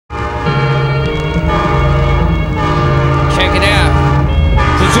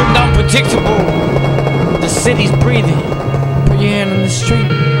unpredictable. The city's breathing. Put your hand on the street.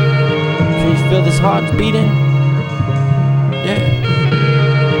 Can you feel this heart beating? Yeah.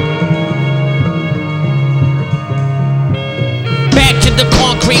 Back to the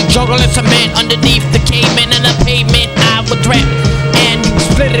concrete jungle and cement. Underneath the cement and the pavement I would rap. And you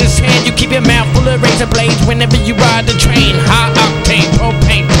split his head. You keep your mouth full of razor blades whenever you ride the train. High octane,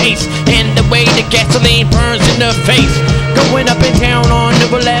 propane pace. And the way the gasoline burns in the face. Going up and down on new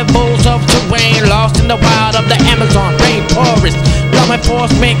levels of terrain. Lost in the wild of the Amazon rainforest. Law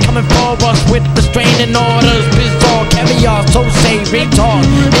enforcement coming for us with restraining orders. Bizarre caviar, so say retard.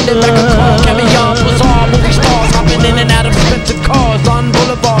 In the back of car, caviar, bizarre movie stars hopping in and out of expensive cars on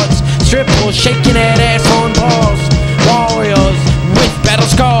boulevards. Strippers shaking that ass on bars. Warriors with battle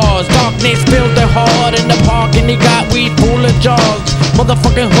scars. Darkness filled their heart in the park and they got weed full of jars.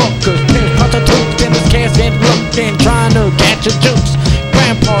 Motherfucking hookers, pimps, prostitutes, in this casket looking, trying to catch a jukes.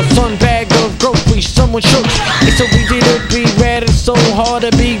 Grandpa's son bag of groceries, someone shook. It's so easy to be red, it's so hard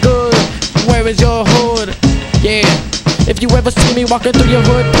to be good. Where is your hood? Yeah. If you ever see me walking through your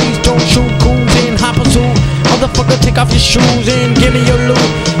hood, please don't shoot goons in hot pursuit. Motherfucker, take off your shoes and give me your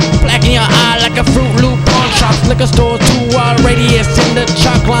loot. Black in your eye like a Fruit Loop. Pawn shops, liquor stores, 2-hour radius in the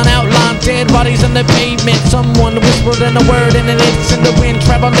chalk line outline. Dead bodies on the pavement. Someone whispered in a word and it's in the wind.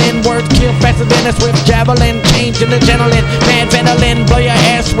 Traveling words kill faster than a swift javelin. Change in the adrenaline, mad vandalin. Blow your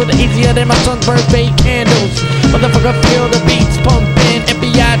ass with easier than my son's birthday candles. Motherfucker, feel the beats pumping.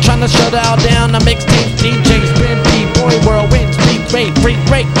 FBI trying to shut it all down. I mixtape DJ spin B-boy whirlwind speed rate free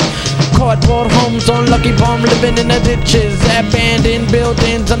break. Cardboard homes on Lucky Bomb, living in the ditches. Abandoned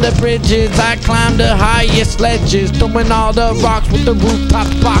buildings under bridges. I climb the highest ledges, throwing all the rocks with the rooftop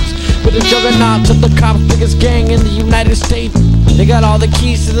box. With the juggernauts of the cops, biggest gang in the United States. They got all the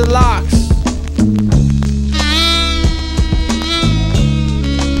keys to the locks.